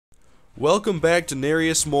Welcome back to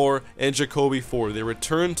Denarius and Jacoby Ford. They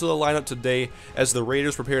return to the lineup today as the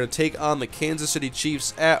Raiders prepare to take on the Kansas City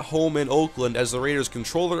Chiefs at home in Oakland, as the Raiders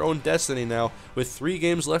control their own destiny now. With 3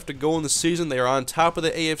 games left to go in the season, they are on top of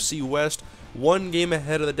the AFC West, 1 game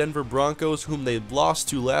ahead of the Denver Broncos, whom they lost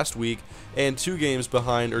to last week, and 2 games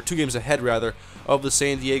ahead of the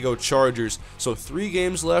San Diego Chargers. So 3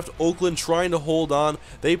 games left. Oakland trying to hold on.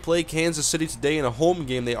 They play Kansas City today in a home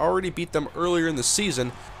game. They already beat them earlier in the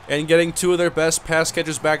season, and getting 2 of their best pass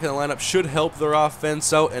catchers back in the lineup should help their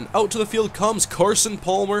offense out. And out to the field comes Carson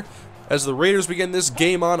Palmer as the Raiders begin this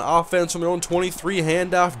game on offense from their own 23.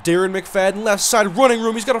 Handoff, Darren McFadden, left side running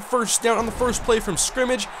room. He's got a first down on the first play from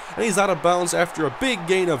scrimmage, and he's out of bounds after a big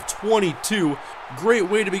gain of 22. Great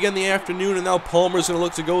way to begin the afternoon, and now Palmer's going to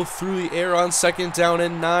look to go through the air on 2nd down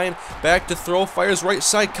and 9. Back to throw, fires right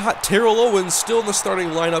side, caught Terrell Owens, still in the starting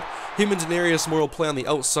lineup. Him and Denarius will play on the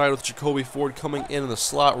outside with Jacoby Ford coming in the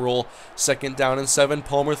slot role. 2nd down and 7,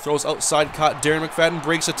 Palmer throws outside, caught Darren McFadden,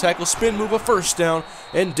 breaks a tackle, spin move, a first down,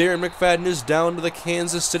 and Darren McFadden is down to the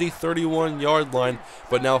Kansas City 31-yard line,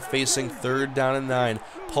 but now facing 3rd down and 9.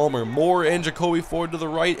 Palmer, Moore, and Jacoby Ford to the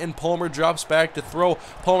right, and Palmer drops back to throw.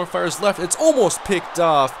 Palmer fires left. It's almost picked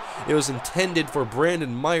off. It was intended for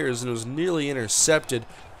Brandon Myers, and it was nearly intercepted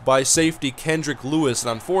by safety Kendrick Lewis. And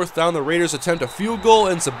on 4th down, the Raiders attempt a field goal,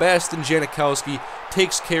 and Sebastian Janikowski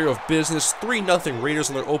takes care of business. 3-0 Raiders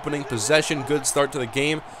on their opening possession. Good start to the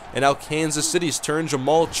game. And now Kansas City's turn.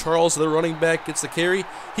 Jamal Charles, the running back, gets the carry.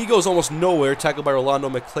 He goes almost nowhere, tackled by Rolando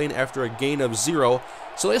McClain after a gain of 0.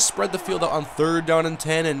 So they spread the field out on 3rd down and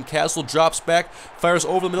 10, and Castle drops back, fires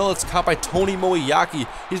over the middle. It's caught by Tony Moiyaki.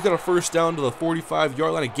 He's got a first down to the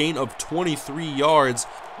 45-yard line, a gain of 23 yards.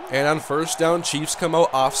 And on 1st down, Chiefs come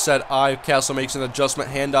out, offset I. Castle makes an adjustment,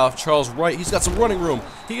 handoff. Charles right, he's got some running room.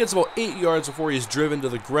 He gets about 8 yards before he's driven to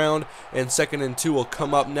the ground. And 2nd and 2 will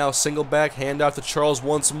come up now. Single back, handoff to Charles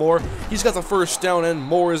once more. He's got the first down and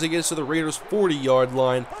more as he gets to the Raiders' 40-yard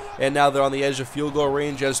line. And now they're on the edge of field goal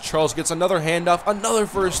range as Charles gets another handoff, another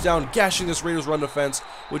first down, gashing this Raiders run defense,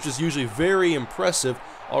 which is usually very impressive.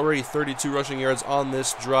 Already 32 rushing yards on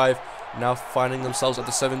this drive. Now finding themselves at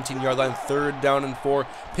the 17-yard line, 3rd down and 4.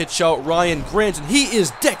 Pitch out Ryan Grant, and he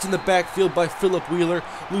is decked in the backfield by Philip Wheeler.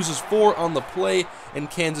 Loses 4 on the play,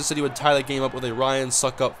 and Kansas City would tie the game up with a Ryan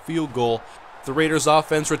Suckup field goal. The Raiders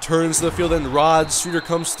offense returns to the field, and Rod Streeter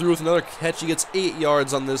comes through with another catch. He gets 8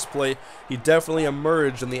 yards on this play. He definitely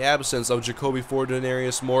emerged in the absence of Jacoby Ford and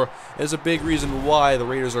Denarius Moore, and is a big reason why the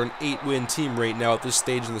Raiders are an 8-win team right now at this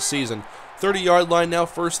stage in the season. 30-yard line now,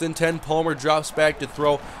 1st and 10. Palmer drops back to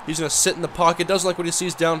throw. He's going to sit in the pocket, doesn't like what he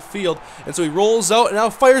sees downfield, and so he rolls out and now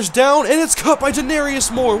fires down, and it's caught by Denarius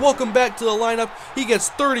Moore. Welcome back to the lineup. He gets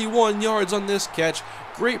 31 yards on this catch.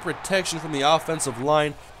 Great protection from the offensive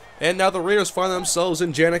line. And now the Raiders find themselves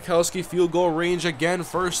in Janikowski field goal range again.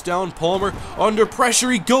 1st down, Palmer under pressure.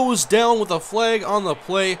 He goes down with a flag on the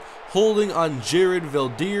play, holding on Jared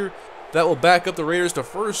Valdir. That will back up the Raiders to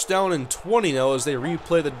 1st down and 20 now as they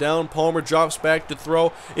replay the down. Palmer drops back to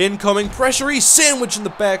throw. Incoming pressure. He's sandwiched in the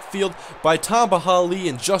backfield by Tamba Hali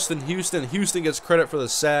and Justin Houston. Houston gets credit for the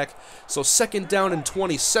sack. So 2nd down and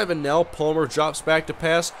 27 now. Palmer drops back to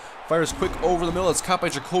pass. Fires quick over the middle. It's caught by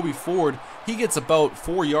Jacoby Ford. He gets about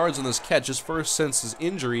 4 yards on this catch, his first since his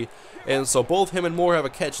injury. And so both him and Moore have a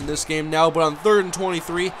catch in this game now. But on 3rd and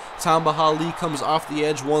 23, Tamba Hali comes off the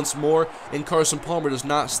edge once more, and Carson Palmer does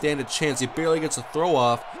not stand a chance. He barely gets a throw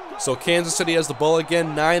off. So Kansas City has the ball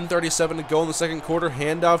again. 9:37 to go in the 2nd quarter.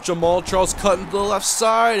 Handoff, Jamal Charles cutting to the left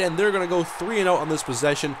side, and they're going to go 3-and-out on this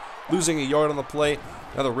possession, losing a yard on the play.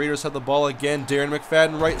 Now the Raiders have the ball again. Darren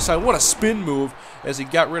McFadden right side. What a spin move as he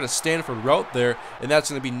got rid of Stanford route there. And that's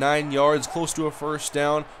going to be 9 yards, close to a 1st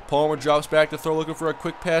down. Palmer drops back to throw, looking for a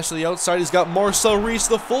quick pass to the outside. He's got Marcel Reese,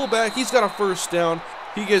 the fullback. He's got a 1st down.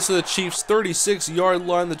 He gets to the Chiefs' 36-yard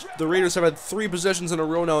line. The Raiders have had 3 possessions in a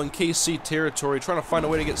row now in KC territory, trying to find a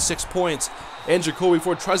way to get 6 points. And Jacoby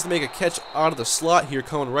Ford tries to make a catch out of the slot here,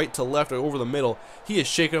 coming right to left or over the middle. He is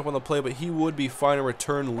shaken up on the play, but he would be fine and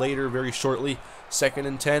return later very shortly. 2nd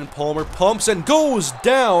and 10, Palmer pumps and goes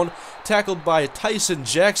down, tackled by Tyson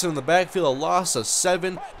Jackson in the backfield, a loss of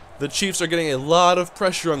 7. The Chiefs are getting a lot of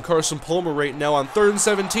pressure on Carson Palmer right now. On 3rd and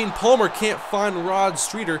 17, Palmer can't find Rod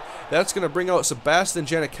Streeter. That's going to bring out Sebastian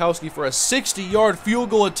Janikowski for a 60-yard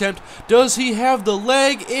field goal attempt. Does he have the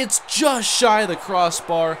leg? It's just shy of the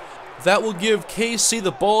crossbar. That will give KC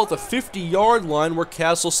the ball at the 50-yard line where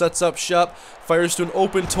Castle sets up shop, fires to an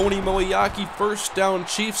open Tony Moiyaki, first down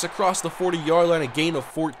Chiefs across the 40-yard line, a gain of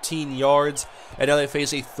 14 yards. And now they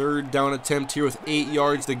face a third down attempt here with 8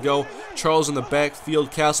 yards to go. Charles in the backfield,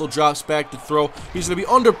 Castle drops back to throw. He's going to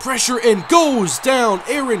be under pressure and goes down.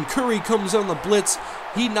 Aaron Curry comes on the blitz.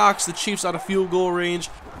 He knocks the Chiefs out of field goal range.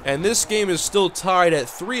 And this game is still tied at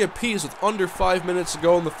 3 apiece with under 5 minutes to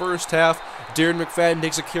go in the first half. Darren McFadden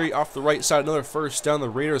takes a carry off the right side, another first down. The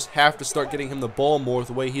Raiders have to start getting him the ball more with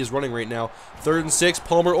the way he's running right now. 3rd and 6,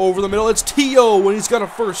 Palmer over the middle. It's T.O. when he's got a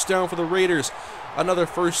first down for the Raiders. Another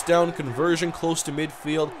first down conversion close to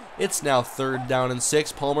midfield. It's now 3rd down and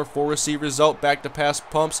 6. Palmer, 4 receivers out, back to pass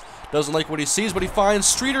pumps. Doesn't like what he sees, but he finds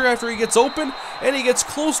Streeter after he gets open, and he gets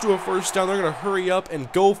close to a first down. They're going to hurry up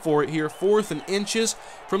and go for it here. 4th and inches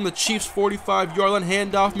from the Chiefs' 45-yard line.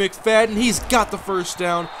 Handoff McFadden. He's got the first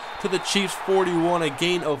down to the Chiefs' 41, a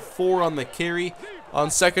gain of 4 on the carry. On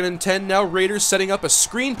 2nd and 10 now, Raiders setting up a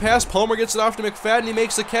screen pass. Palmer gets it off to McFadden. He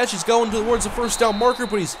makes the catch. He's going towards the first down marker,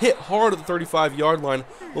 but he's hit hard at the 35-yard line.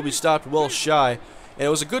 Will be stopped well shy. And it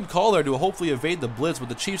was a good call there to hopefully evade the blitz, but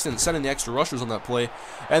the Chiefs didn't send any extra rushers on that play.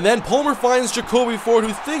 And then Palmer finds Jacoby Ford,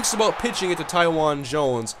 who thinks about pitching it to Tywan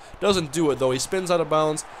Jones. Doesn't do it, though. He spins out of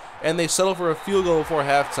bounds, and they settle for a field goal before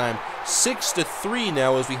halftime. 6-3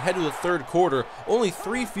 now as we head to the 3rd quarter. Only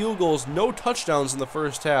 3 field goals, no touchdowns in the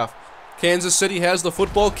first half. Kansas City has the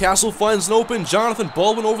football. Castle finds an open Jonathan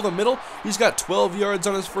Baldwin over the middle. He's got 12 yards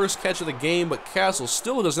on his first catch of the game, but Castle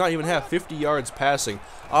still does not even have 50 yards passing.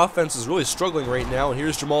 Offense is really struggling right now, and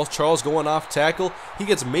here's Jamal Charles going off tackle. He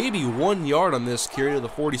gets maybe 1 yard on this carry to the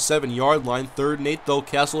 47-yard line. 3rd and 8, though.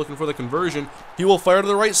 Castle looking for the conversion. He will fire to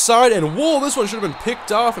the right side, and whoa, this one should have been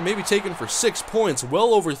picked off and maybe taken for 6 points.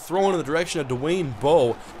 Well overthrown in the direction of Dwayne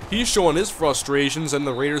Bowe. He's showing his frustrations, and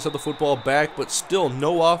the Raiders have the football back, but still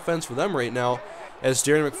no offense for them right now, as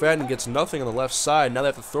Darren McFadden gets nothing on the left side. Now they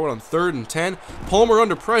have to throw it on 3rd and 10. Palmer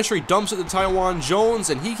under pressure. He dumps it to Tywan Jones,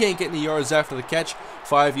 and he can't get any yards after the catch.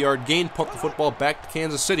 5-yard gain. Pump the football back to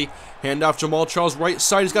Kansas City. Handoff Jamal Charles right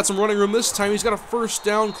side. He's got some running room this time. He's got a first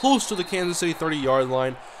down close to the Kansas City 30-yard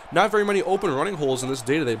line. Not very many open running holes in this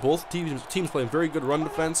day today. Both teams playing very good run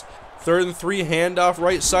defense. 3rd and 3, handoff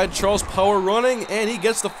right side. Charles power running, and he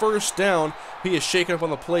gets the first down. He is shaken up on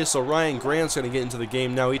the play, so Ryan Grant's going to get into the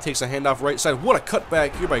game now. He takes a handoff right side. What a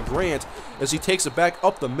cutback here by Grant as he takes it back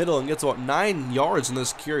up the middle and gets about 9 yards in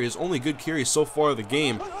this carry. His only good carry so far of the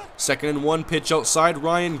game. 2nd and 1, pitch outside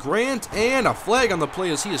Ryan Grant, and a flag on the play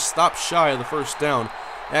as he is stopped shy of the first down.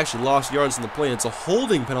 Actually lost yards in the play. It's a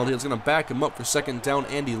holding penalty that's going to back him up for 2nd down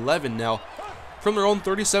and 11 now. From their own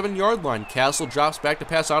 37-yard line, Castle drops back to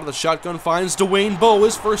pass out of the shotgun, finds Dwayne Bowe,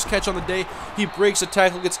 his first catch on the day. He breaks a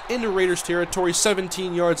tackle, gets into Raiders territory,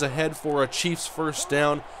 17 yards ahead for a Chiefs first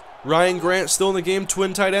down. Ryan Grant still in the game.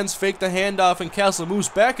 Twin tight ends fake the handoff, and Castle moves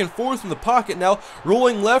back and forth in the pocket now.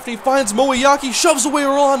 Rolling left, he finds Moiyaki, shoves away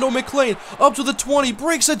Orlando McClain, up to the 20,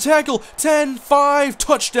 breaks a tackle, 10-5,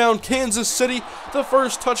 touchdown Kansas City. The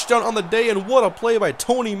first touchdown on the day, and what a play by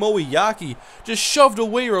Tony Moiyaki. Just shoved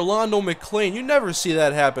away Orlando McClain. You never see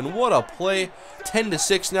that happen. What a play.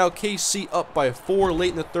 10-6 now, KC up by 4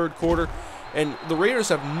 late in the 3rd quarter. And the Raiders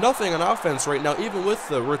have nothing on offense right now, even with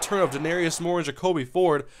the return of Denarius and Jacoby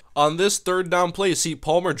Ford. On this 3rd down play, you see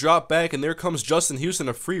Palmer drop back, and there comes Justin Houston,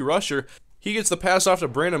 a free rusher. He gets the pass off to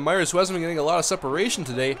Brandon Myers, who hasn't been getting a lot of separation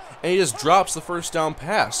today, and he just drops the first down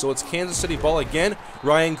pass. So it's Kansas City ball again.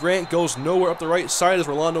 Ryan Grant goes nowhere up the right side as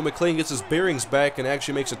Orlando McClain gets his bearings back and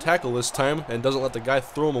actually makes a tackle this time and doesn't let the guy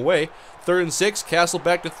throw him away. 3rd and 6, Castle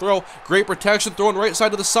back to throw. Great protection, throwing right side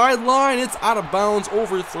to the sideline. It's out of bounds,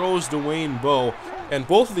 overthrows Dwayne Bowe. And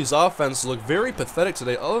both of these offenses look very pathetic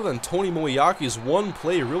today, other than Tony Moiyaki's one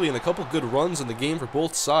play really and a couple good runs in the game for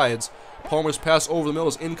both sides. Palmer's pass over the middle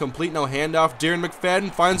is incomplete. Now handoff. Darren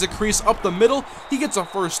McFadden finds a crease up the middle. He gets a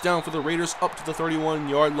first down for the Raiders up to the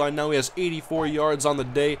 31-yard line. Now he has 84 yards on the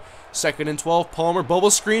day. 2nd and 12. Palmer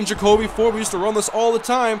bubble screen. Jacoby Ford. We used to run this all the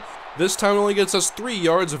time. This time it only gets us 3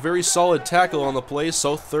 yards. A very solid tackle on the play.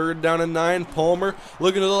 So 3rd down and 9. Palmer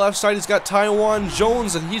looking to the left side. He's got Tywan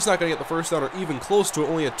Jones, and he's not going to get the first down or even close to it.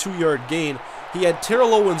 Only a 2-yard gain. He had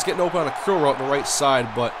Terrell Owens getting open on a curl route on the right side,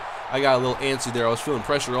 but I got a little antsy there. I was feeling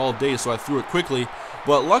pressure all day, so I threw it quickly.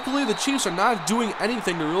 But luckily, the Chiefs are not doing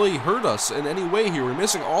anything to really hurt us in any way here. We're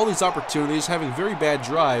missing all these opportunities, having very bad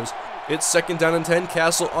drives. It's 2nd down and 10.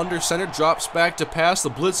 Castle under center, drops back to pass. The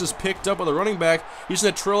blitz is picked up by the running back. He's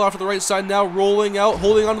going to trail off to the right side now, rolling out,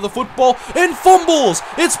 holding onto the football, and fumbles!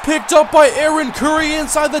 It's picked up by Aaron Curry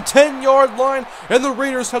inside the 10-yard line, and the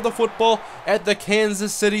Raiders have the football at the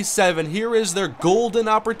Kansas City 7. Here is their golden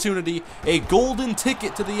opportunity, a golden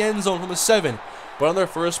ticket to the end zone from the 7. But on their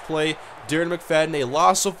first play, Darren McFadden, a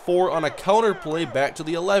loss of 4 on a counter play back to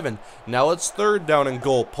the 11. Now it's 3rd down and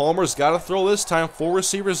goal. Palmer's got to throw this time. 4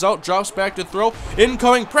 receivers out, drops back to throw.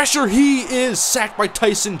 Incoming pressure. He is sacked by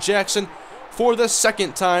Tyson Jackson for the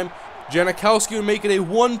 2nd time. Janikowski would make it a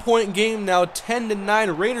 1-point game now,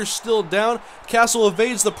 10-9. Raiders still down. Castle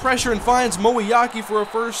evades the pressure and finds Moiyaki for a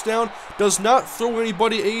 1st down. Does not throw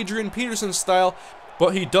anybody Adrian Peterson style,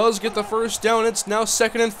 but he does get the 1st down. It's now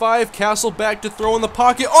 2nd and 5. Castle back to throw in the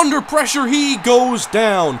pocket. Under pressure, he goes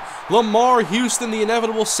down. Lamar Houston, the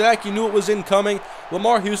inevitable sack. You knew it was incoming.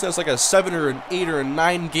 Lamar Houston has like a 7 or an 8 or a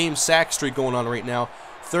 9 game sack streak going on right now.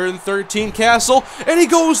 3rd and 13, Castle, and he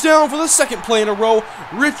goes down for the 2nd play in a row.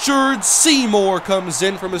 Richard Seymour comes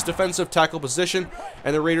in from his defensive tackle position,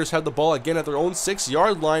 and the Raiders have the ball again at their own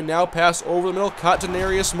 6-yard line now. Pass over the middle, caught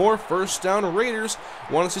Denarius more. 1st down, Raiders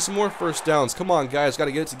want to see some more 1st downs. Come on, guys, got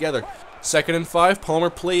to get it together. 2nd and 5, Palmer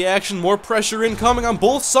play action, more pressure incoming on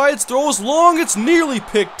both sides. Throws long, it's nearly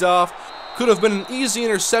picked off. Could have been an easy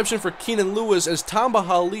interception for Keenan Lewis as Tamba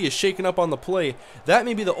Hali is shaken up on the play. That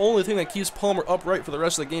may be the only thing that keeps Palmer upright for the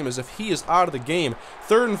rest of the game, is if he is out of the game.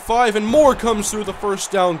 3rd and 5, and more comes through the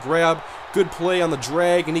 1st down grab. Good play on the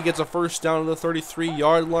drag, and he gets a 1st down to the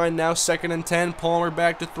 33-yard line. Now 2nd and 10, Palmer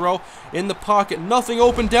back to throw. In the pocket, nothing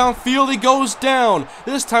open downfield, he goes down.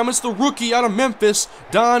 This time it's the rookie out of Memphis,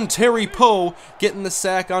 Don Terry Poe, getting the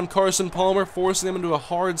sack on Carson Palmer, forcing him into a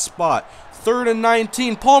hard spot. 3rd and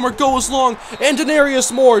 19, Palmer goes long, and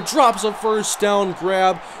Denarius Moore drops a 1st down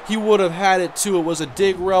grab. He would have had it too. It was a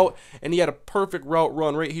dig route, and he had a perfect route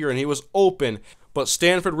run right here, and he was open. But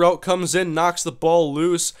Stanford route comes in, knocks the ball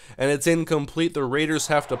loose, and it's incomplete. The Raiders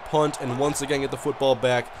have to punt and once again get the football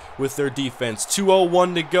back with their defense.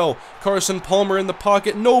 2:01 to go. Carson Palmer in the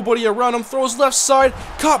pocket, nobody around him, throws left side,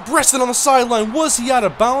 caught Breston on the sideline. Was he out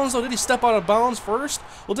of bounds? Oh, did he step out of bounds first?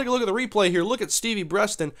 We'll take a look at the replay here. Look at Stevie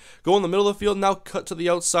Breston go in the middle of the field, now cut to the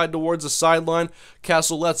outside towards the sideline.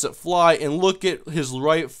 Castle lets it fly, and look at his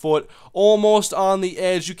right foot almost on the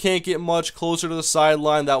edge. You can't get much closer to the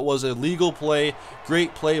sideline. That was a legal play.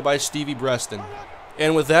 Great play by Stevie Breston.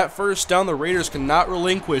 And with that 1st down, the Raiders cannot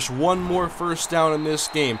relinquish one more 1st down in this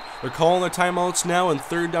game. They're calling their timeouts now, and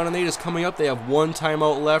 3rd down and 8 is coming up. They have 1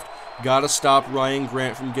 timeout left. Gotta stop Ryan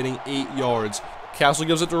Grant from getting 8 yards. Castle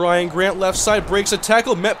gives it to Ryan Grant, left side, breaks a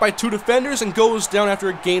tackle, met by 2 defenders, and goes down after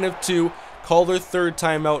a gain of 2. Call their 3rd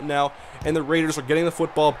timeout now, and the Raiders are getting the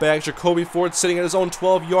football back. Jacoby Ford sitting at his own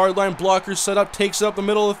 12-yard line. Blocker set up, takes it up the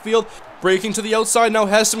middle of the field. Breaking to the outside, now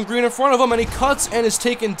has some green in front of him, and he cuts and is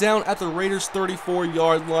taken down at the Raiders'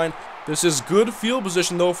 34-yard line. This is good field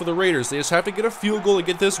position, though, for the Raiders. They just have to get a field goal to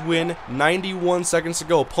get this win. 91 seconds to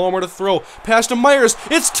go. Palmer to throw. Pass to Myers.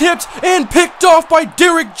 It's tipped and picked off by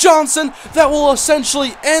Derek Johnson. That will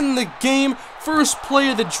essentially end the game. First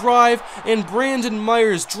play of the drive, and Brandon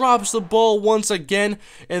Myers drops the ball once again,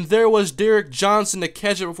 and there was Derek Johnson to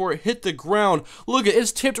catch it before it hit the ground. Look at it,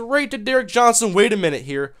 it's tipped right to Derek Johnson. Wait a minute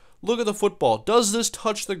here. Look at the football. Does this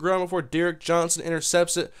touch the ground before Derek Johnson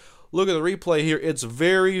intercepts it? Look at the replay here. It's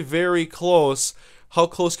very, very close. How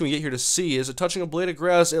close can we get here to see? Is it touching a blade of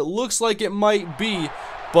grass? It looks like it might be,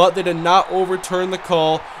 but they did not overturn the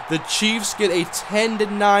call. The Chiefs get a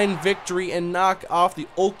 10-9 victory and knock off the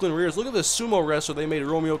Oakland Raiders. Look at the sumo wrestler they made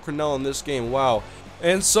Romeo Crennel in this game. Wow.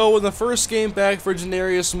 And so in the first game back for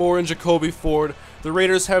Denarius Moore and Jacoby Ford, the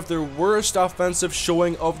Raiders have their worst offensive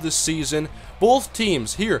showing of the season. Both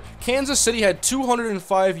teams here, Kansas City had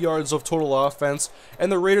 205 yards of total offense,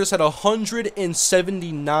 and the Raiders had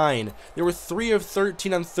 179. They were 3 of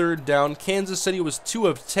 13 on 3rd down. Kansas City was 2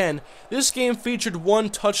 of 10. This game featured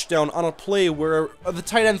 1 touchdown on a play where the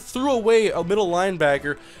tight end threw away a middle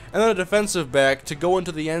linebacker and then a defensive back to go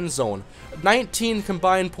into the end zone. 19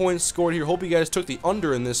 combined points scored here. Hope you guys took the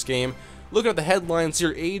under in this game. Look at the headlines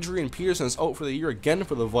here. Adrian Peterson is out for the year again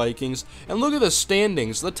for the Vikings. And look at the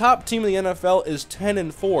standings. The top team in the NFL is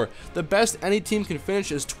 10-4. The best any team can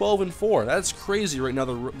finish is 12-4. That's crazy right now.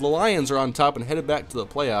 The Lions are on top and headed back to the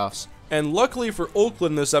playoffs. And luckily for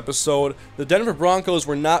Oakland this episode, the Denver Broncos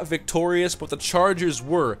were not victorious, but the Chargers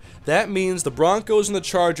were. That means the Broncos and the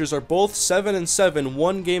Chargers are both 7-7,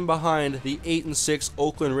 1 game behind the 8-6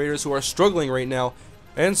 Oakland Raiders, who are struggling right now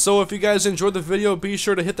And so if you guys enjoyed the video, be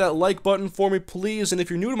sure to hit that like button for me, please. And if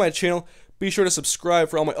you're new to my channel, be sure to subscribe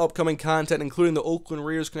for all my upcoming content, including the Oakland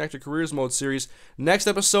Raiders Connected Careers Mode series. Next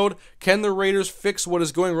episode, can the Raiders fix what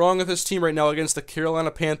is going wrong with this team right now against the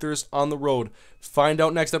Carolina Panthers on the road? Find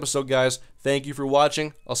out next episode, guys. Thank you for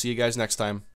watching. I'll see you guys next time.